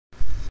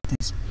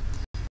Thanks.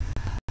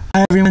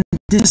 Hi everyone,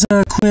 this is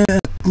a quick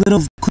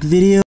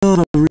video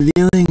of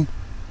revealing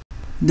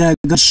that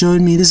God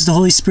showed me. This is the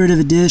Holy Spirit of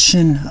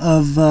edition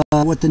of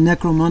what the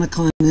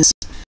Necromonicon is.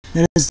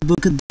 That is the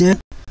Book of Dead.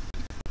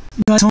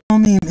 God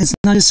told me it's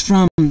not just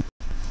from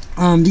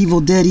the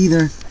Evil Dead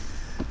either,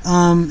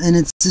 and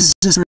this is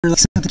just for like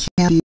something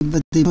campy,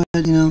 but they put,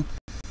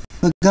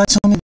 But God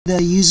told me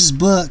that He uses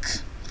book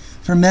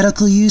for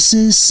medical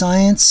uses,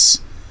 science,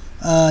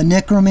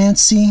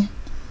 necromancy.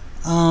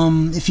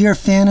 If you're a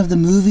fan of the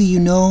movie, you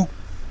know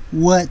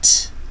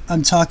what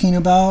I'm talking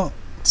about.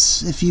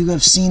 If you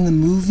have seen the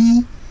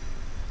movie,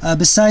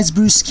 besides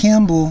Bruce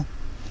Campbell,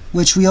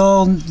 which we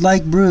all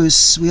like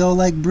Bruce, with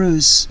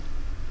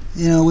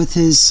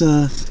his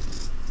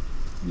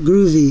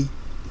groovy,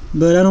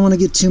 but I don't want to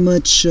get too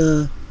much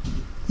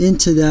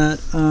into that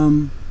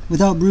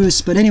without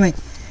Bruce. But anyway,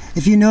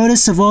 if you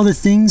notice, of all the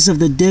things of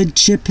the dead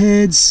chip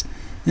heads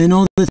and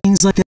all the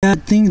things like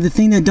that, the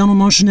thing that Donald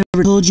Marshall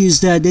never told you is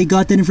that they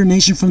got that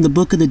information from the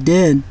Book of the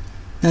Dead.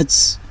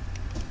 That's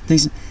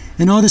things,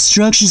 and all the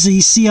structures that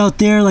you see out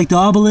there, like the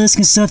obelisk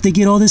and stuff, they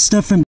get all this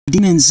stuff from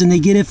demons, and they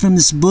get it from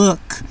this book,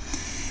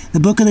 the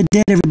Book of the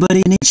Dead.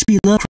 Everybody, and H.P.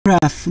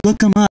 Lovecraft, look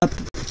them up.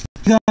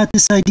 He got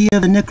this idea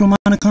of the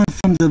Necromonicon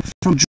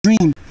from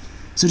Dream.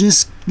 So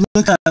just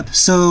look up.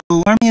 So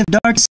Army of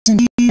Darkness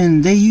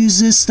and they use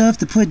this stuff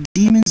to put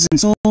demons and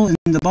soul in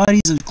the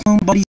bodies of clone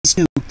bodies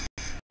too.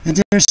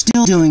 And they're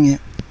still doing it.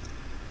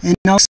 And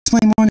I'll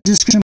explain more in the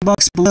description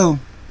box below.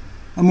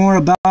 More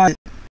about it.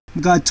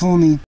 God told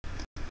me.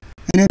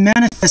 And it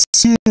manifests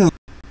too.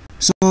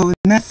 So it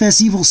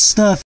manifests evil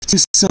stuff too.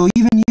 So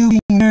even you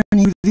being there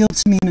and He revealed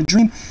to me in a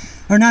dream,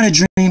 or not a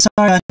dream,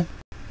 sorry,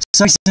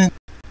 son.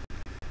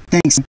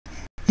 Thanks.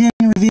 He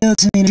didn't reveal it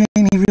to me in a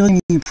dream, He revealed it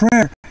to me in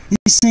prayer.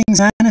 These things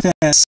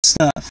manifest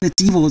stuff.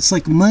 It's evil. It's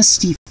like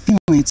musty feeling.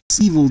 It's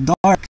evil,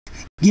 dark.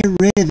 Get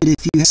rid of it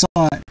if you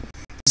saw it.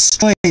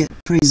 Destroy it,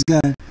 praise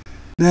God.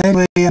 But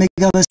anyway, may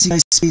God bless you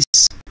guys,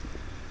 peace.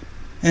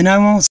 And I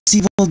won't see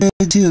Evil Dead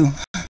 2.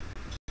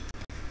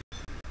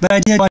 But I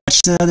did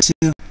watch the other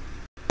two.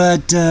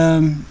 But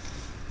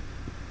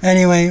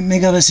anyway, may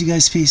God bless you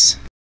guys, peace.